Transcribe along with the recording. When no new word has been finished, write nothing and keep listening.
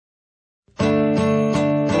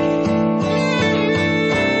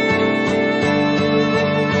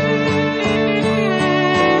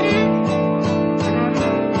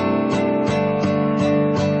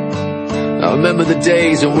remember the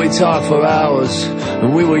days when we talked for hours.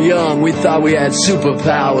 When we were young, we thought we had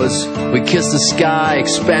superpowers. We kissed the sky,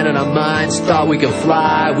 expanded our minds, thought we could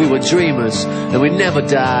fly. We were dreamers, and we'd never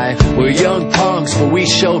die. We were young punks, but we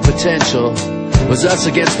showed potential. It was us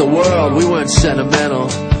against the world, we weren't sentimental.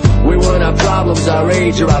 We weren't our problems, our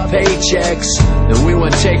age, or our paychecks, and we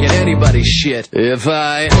weren't taking anybody's shit. If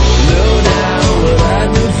I knew now what I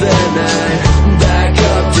knew then, I'd back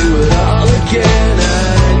up, do it all again.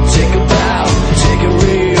 I'd take a bow, take it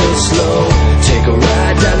real slow, take a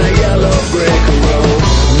ride down the yellow brick road.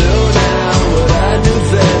 Knew now what I knew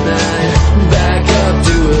then, I'd back up,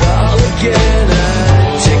 do it all again.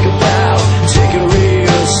 I'd take a bow, take it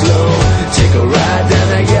real slow, take a ride down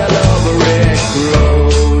the yellow brick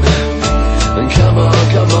road. And come on,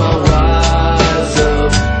 wise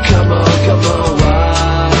up. Come on,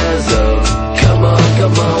 wise up. Come on,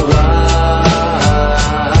 wise.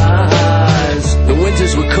 The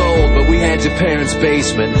winters were cold, but we had your parents'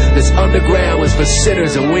 basement. This underground was for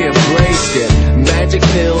sinners and we embraced it. Magic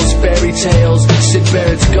pills, fairy tales, Sid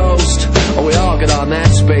Barrett's ghost. Oh, we all got on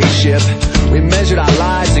that spaceship. We measured our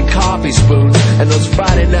lives in coffee spoons, and those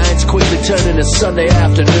Friday nights quickly turned into Sunday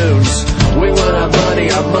afternoons. We weren't our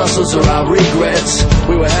money, our muscles, or our regrets.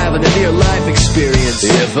 We were having a near-life experience.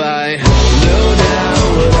 If I knew now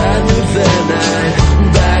what I knew then,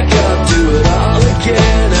 I'd back up, do it all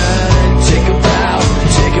again. I'd take a bow,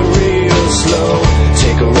 take it real slow,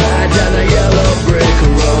 take a ride down the yellow brick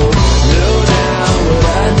road. Knew now what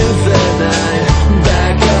I knew then, I'd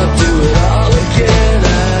back up, do it all again.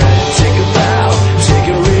 I'd take a bow, take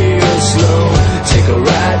it real slow, take a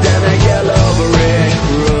ride down the yellow brick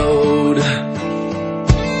road.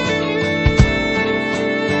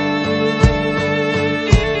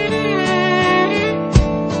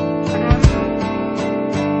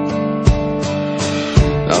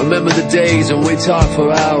 I remember the days when we talked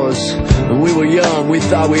for hours. When we were young, we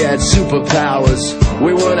thought we had superpowers.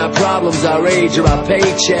 We weren't our problems, our age, or our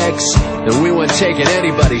paychecks, and we weren't taking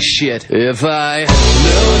anybody's shit. If I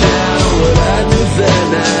knew now what I knew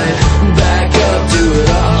then, I'd back up, do it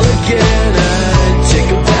all again.